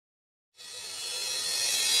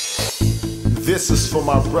This is for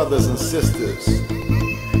my brothers and sisters.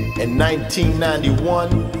 In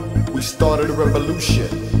 1991, we started a revolution.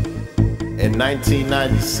 In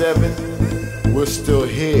 1997, we're still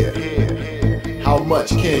here. How much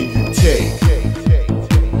can you take?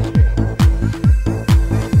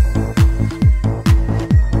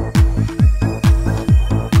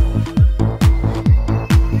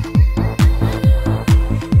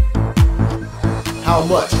 How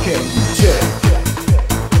much can you take?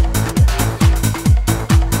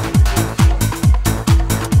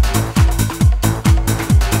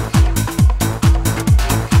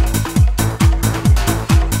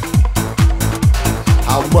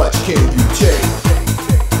 How much can you take?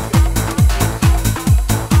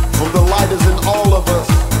 From the lighters in all of us,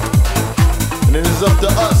 and it is up to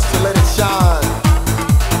us to let it shine.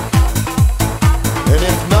 And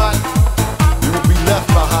if not, you will be left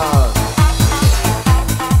behind.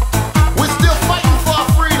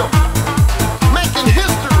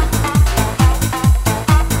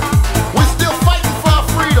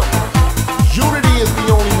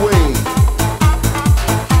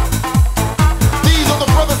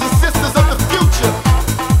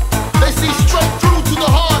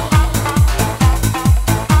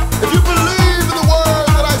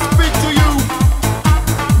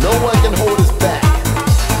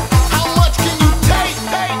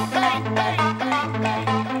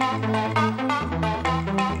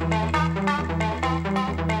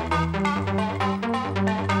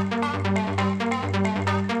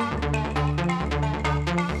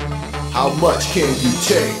 How much can you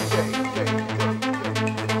take?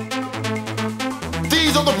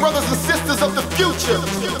 These are the brothers and sisters of the future.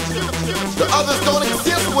 The others don't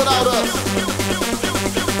exist without us.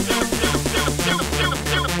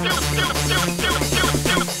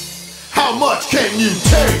 How much can you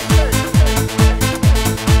take?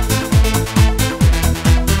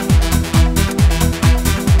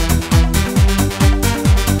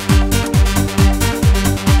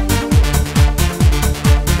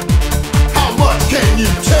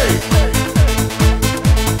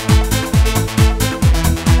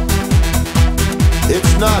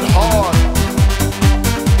 It's not hard.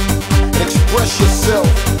 Express yourself.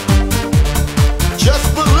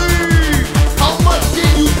 Just believe. How much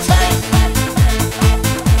can you take?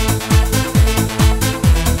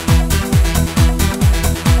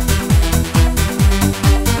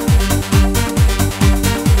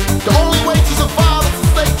 The only way to survive is to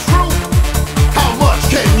stay true. How much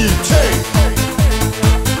can you take?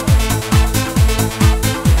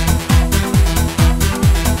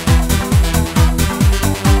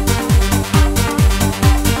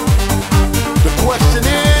 Question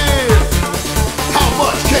is, how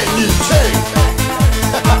much can you take?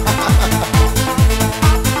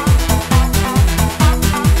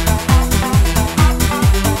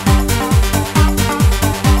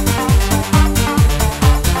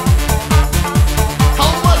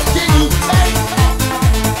 How much can you take?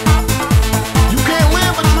 You can't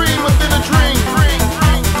live a dream within a dream.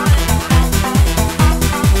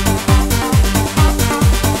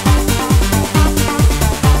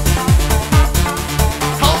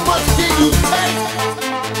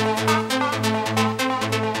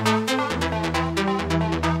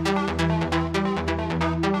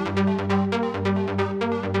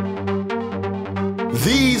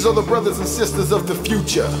 These are the brothers and sisters of the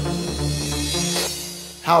future.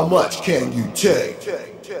 How much can you take?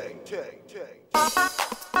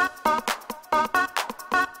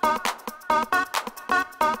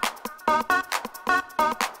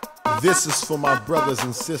 This is for my brothers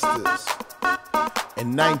and sisters.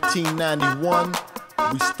 In 1991,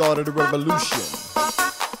 we started a revolution.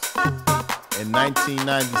 In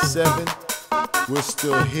 1997, we're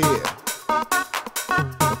still here.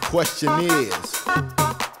 The question is,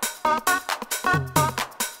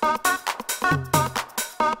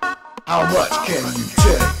 how much can you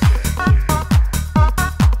take?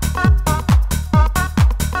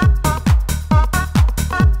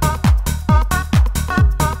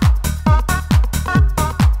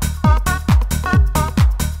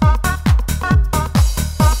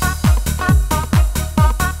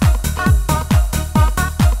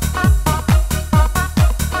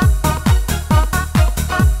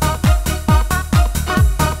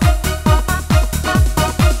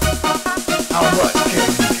 How much can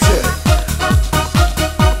you take?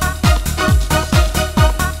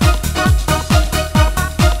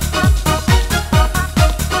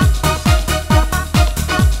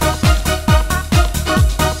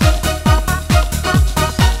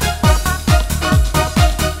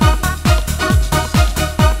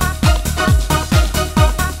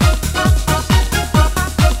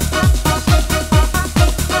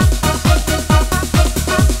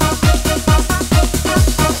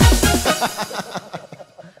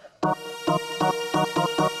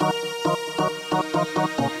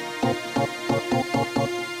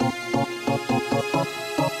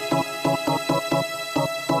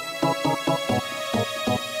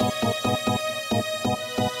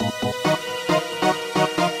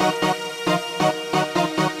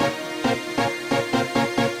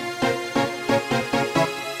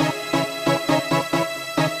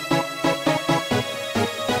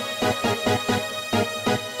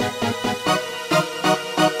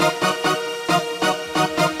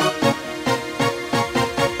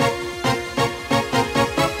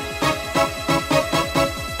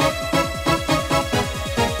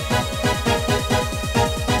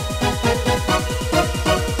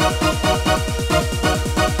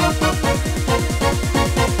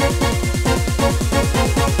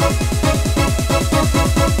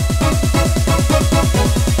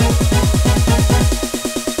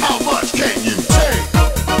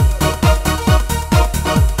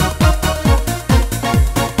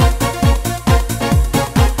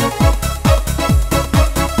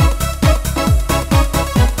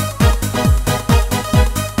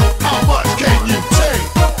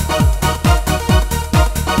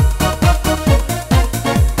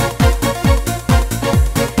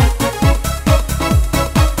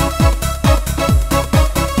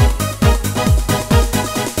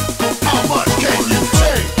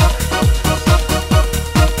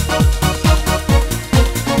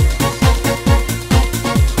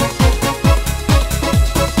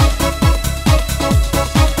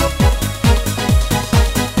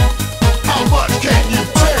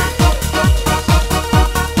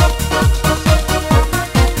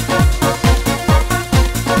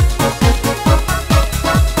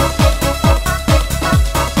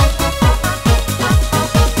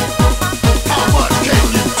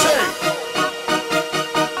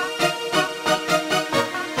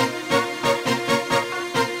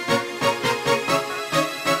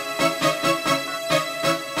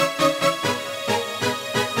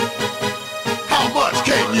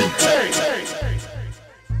 can you take?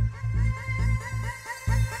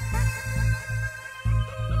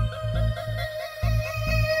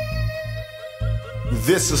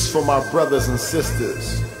 This is for my brothers and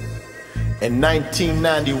sisters. In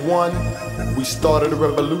 1991, we started a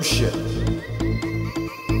revolution.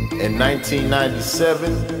 In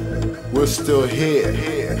 1997, we're still here.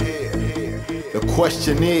 The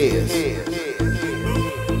question is,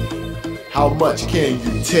 how much can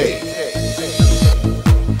you take?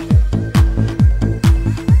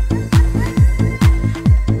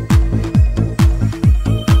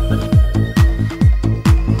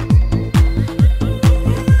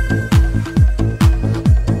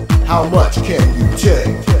 How much can you take?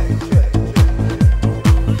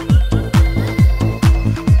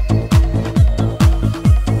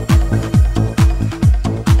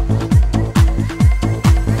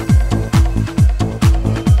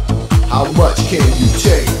 How much can you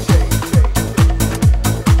take?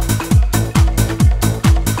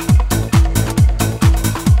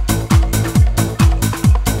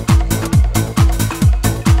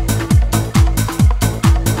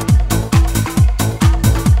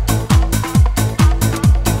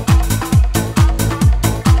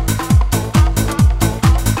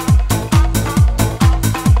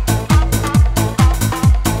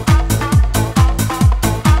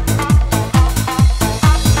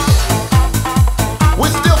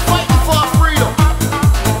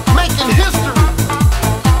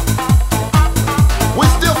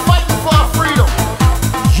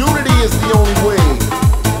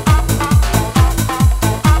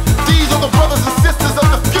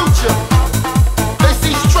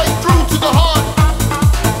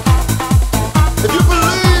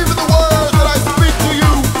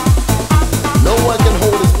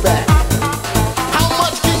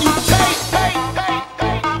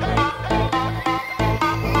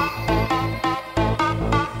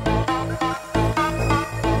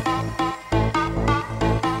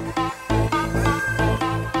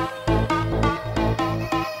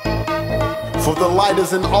 For the light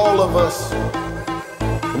is in all of us,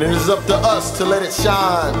 and it is up to us to let it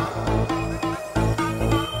shine.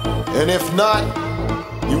 And if not,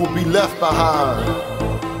 you will be left behind.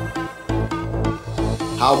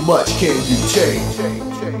 How much can you take?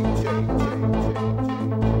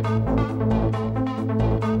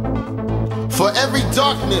 For every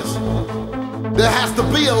darkness, there has to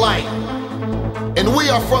be a light, and we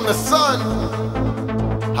are from the sun.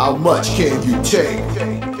 How much can you take?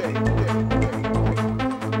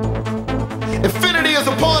 Infinity is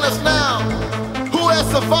upon us now. Who has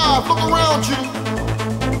survived? Look around you.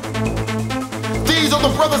 These are the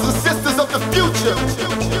brothers and sisters of the future.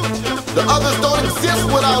 The others don't exist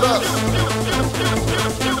without us.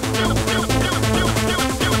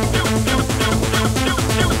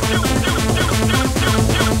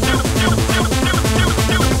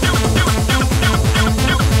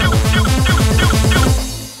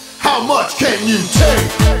 How much can you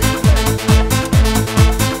take?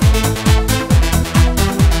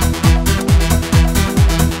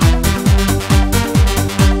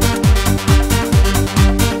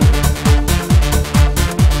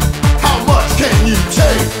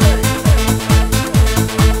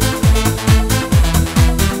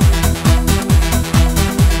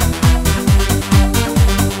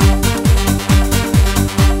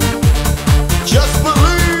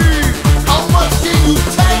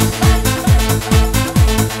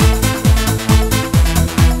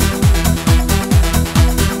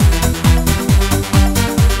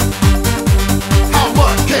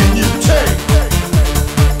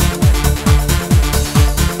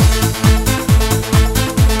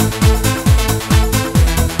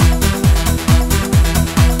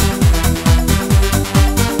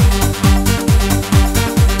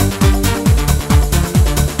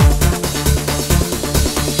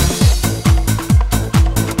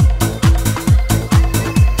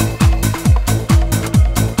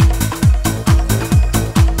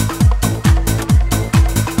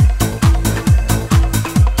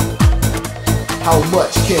 How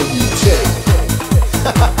much can you take?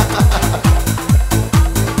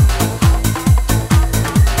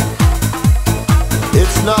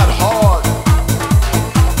 It's not hard.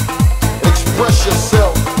 Express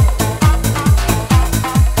yourself.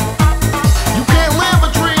 You can't live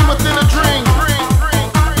a dream within a dream.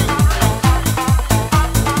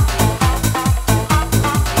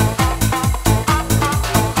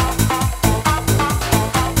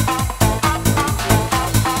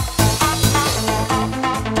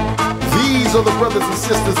 These are the brothers and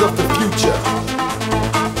sisters of the future.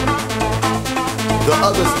 The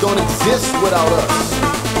others don't exist without us.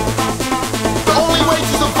 The only way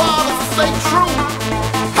to survive is to stay true.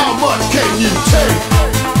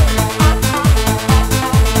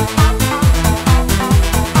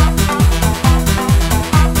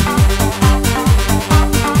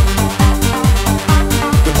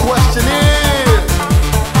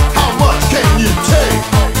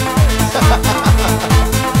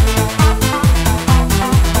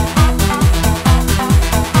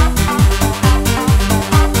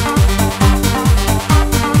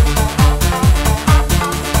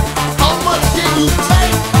 you take?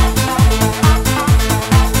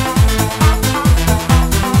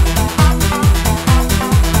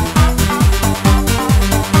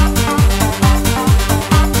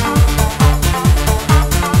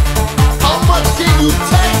 How much can you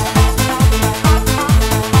take?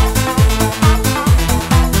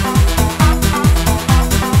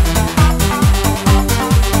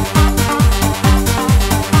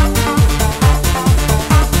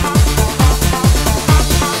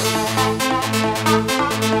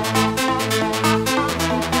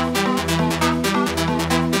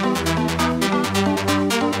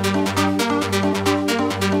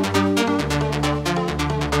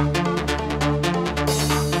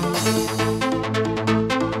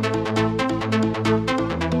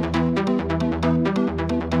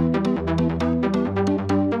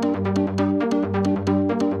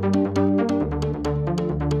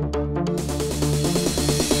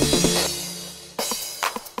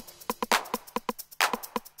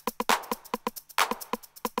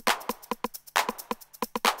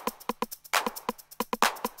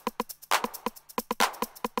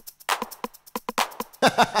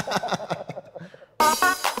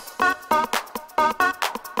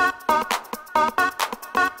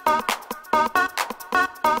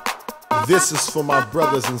 This is for my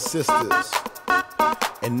brothers and sisters.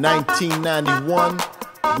 In 1991,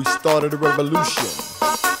 we started a revolution.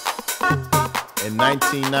 In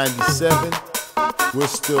 1997, we're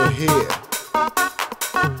still here.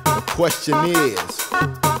 The question is,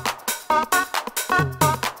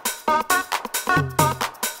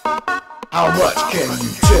 how much can you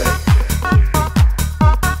take?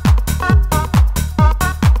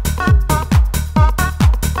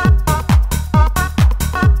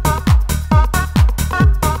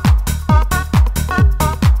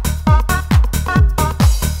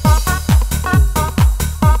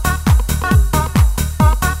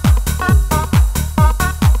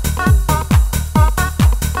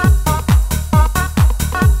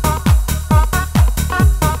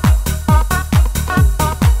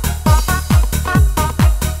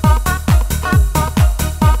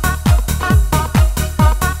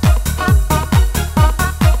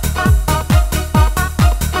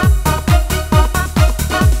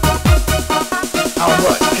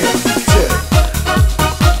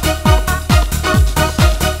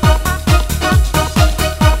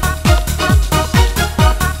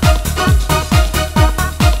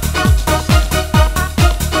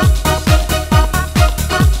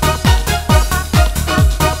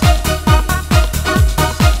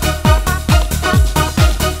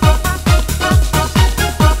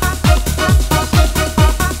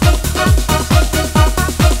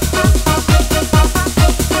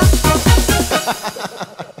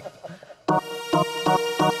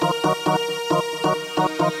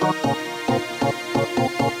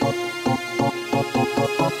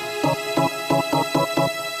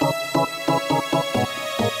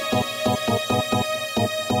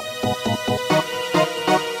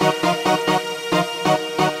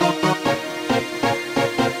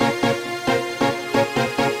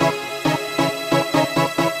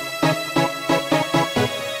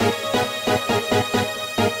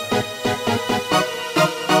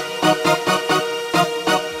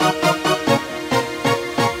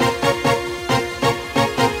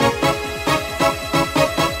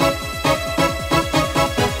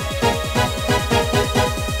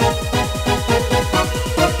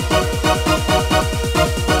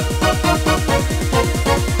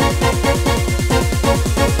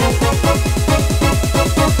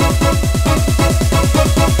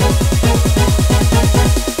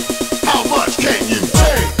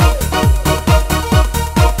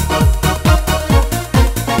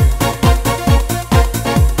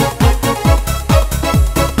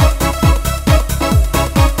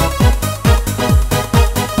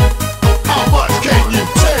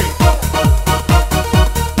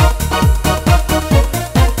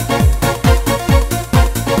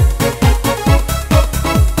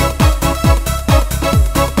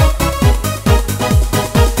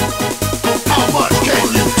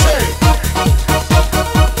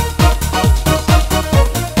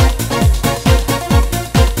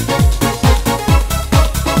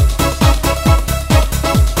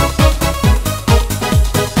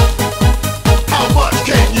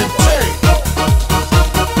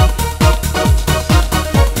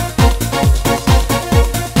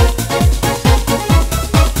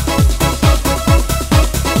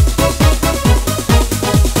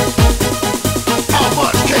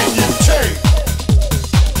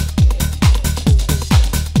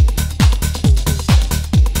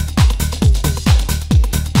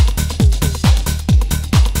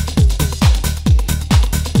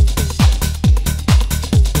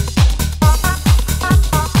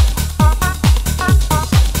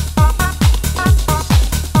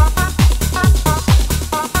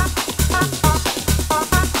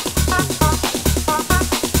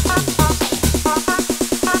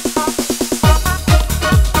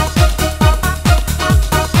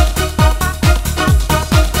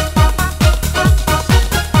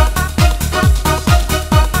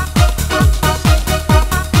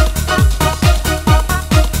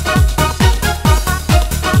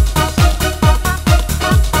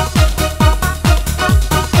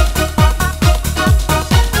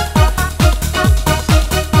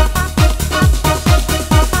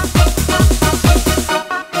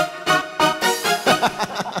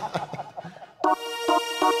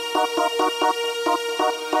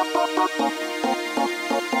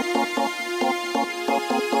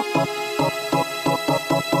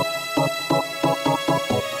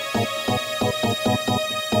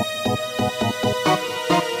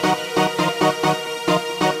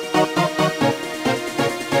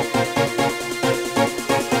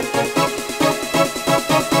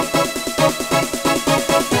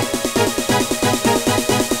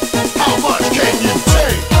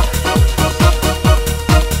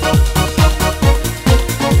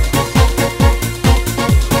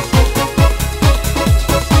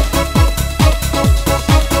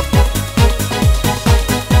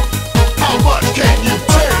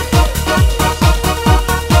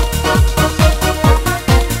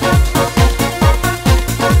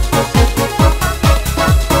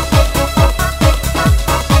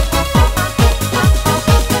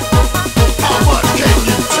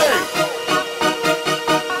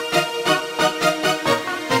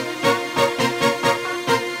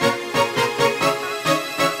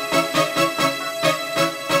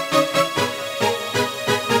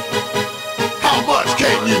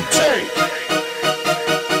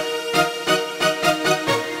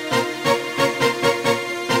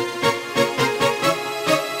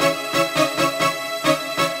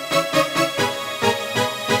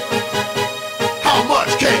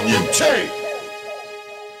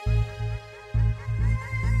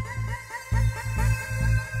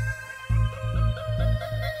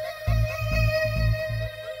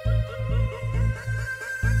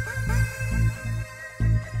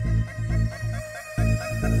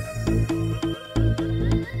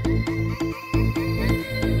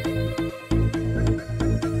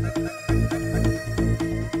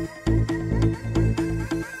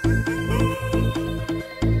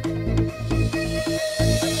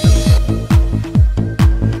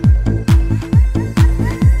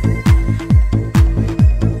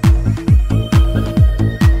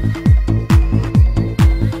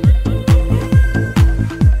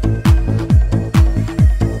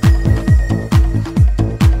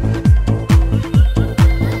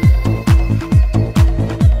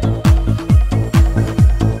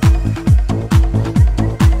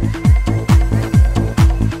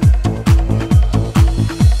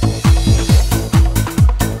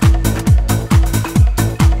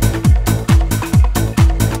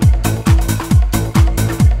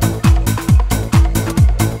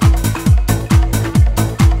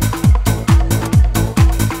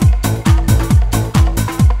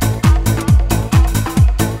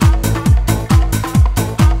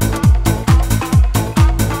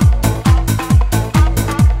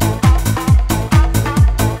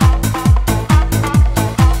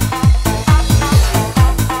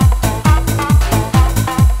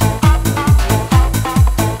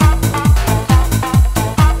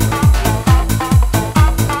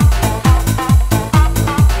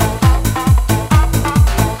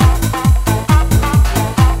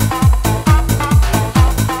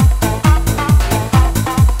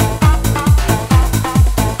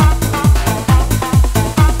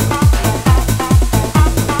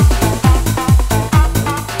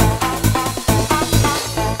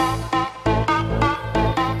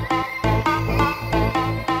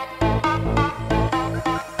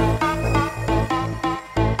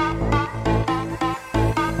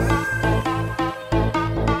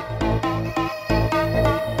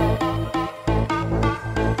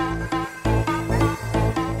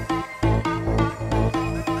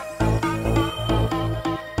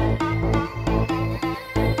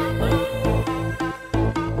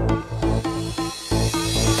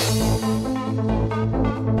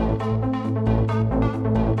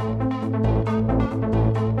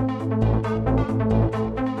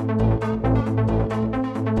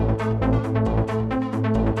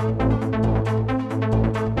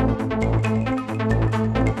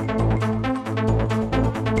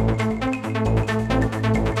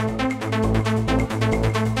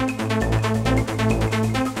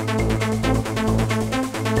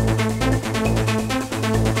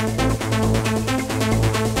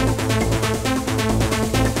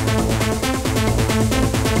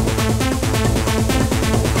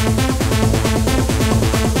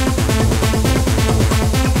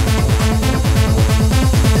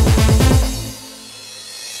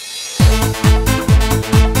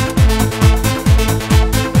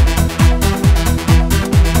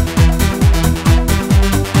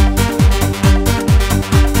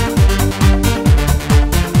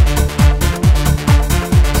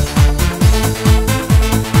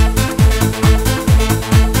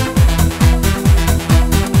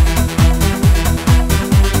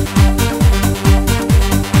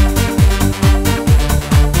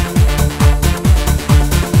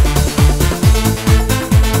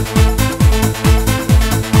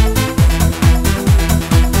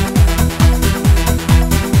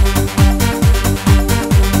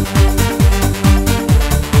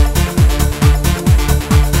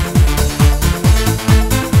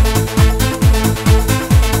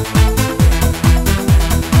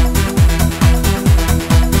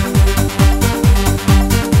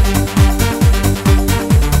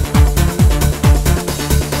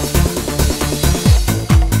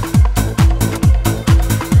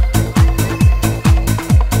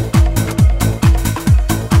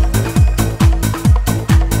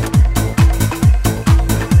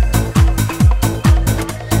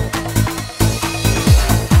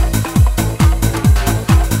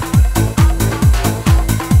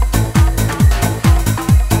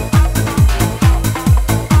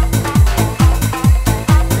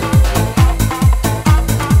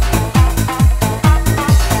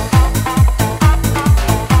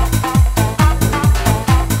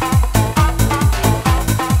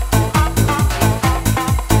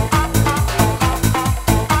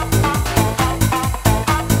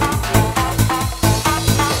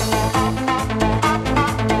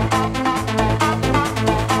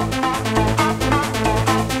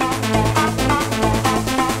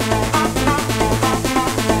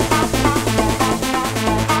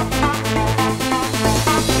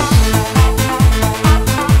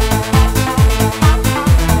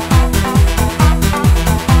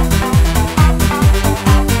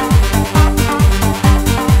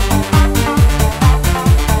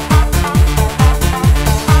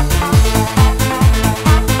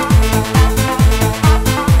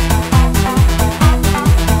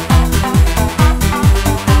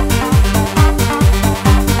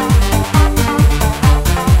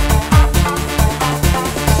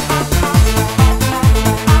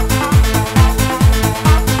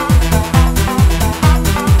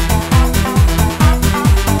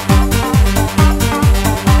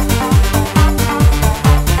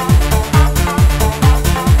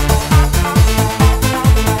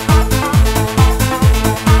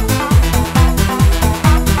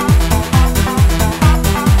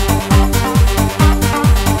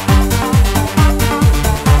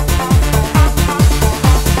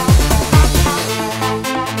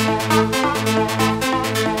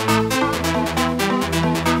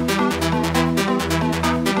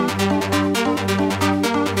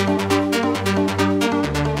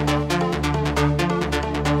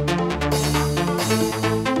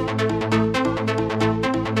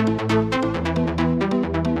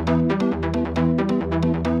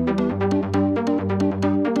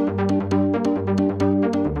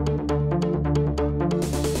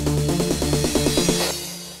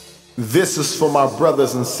 This is for my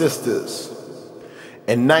brothers and sisters.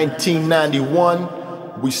 In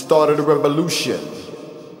 1991, we started a revolution.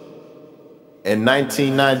 In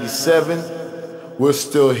 1997, we're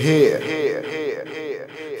still here.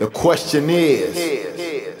 The question is,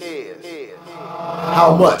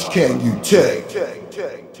 how much can you take?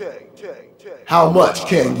 How much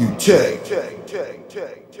can you take?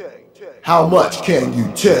 How much can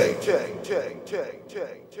you take?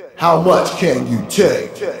 How much can you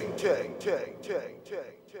take?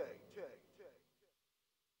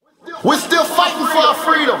 We're still fighting for our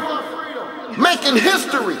freedom, making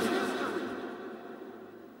history.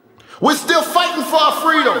 We're still fighting for our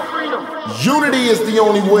freedom. Unity is the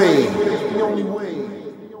only way.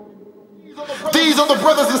 These are the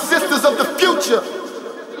brothers and sisters of the future.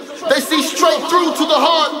 They see straight through to the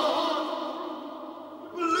heart.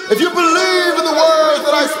 If you believe in the words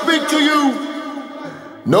that I speak to you,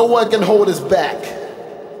 no one can hold us back.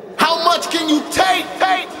 How much can you take?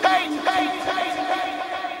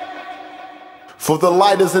 For the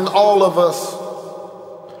light is in all of us,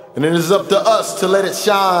 and it is up to us to let it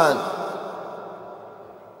shine.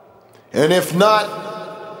 And if not,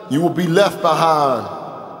 you will be left behind.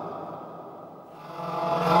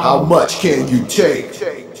 How much can you take?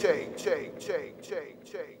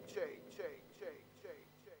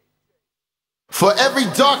 For every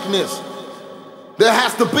darkness, there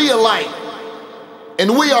has to be a light.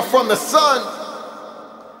 And we are from the sun.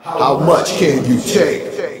 How much can you take?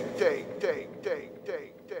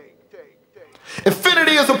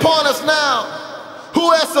 Infinity is upon us now. Who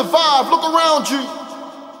has survived? Look around you.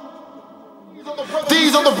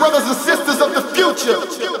 These are the brothers and sisters of the future.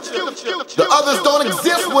 The others don't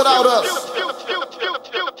exist without us.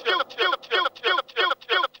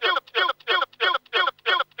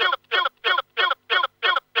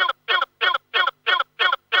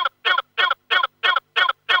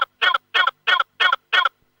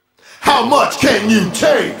 How much can you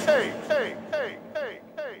take?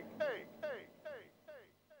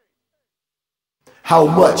 How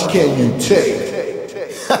much can you take?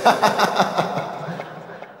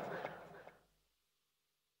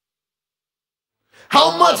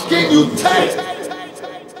 How much can you take?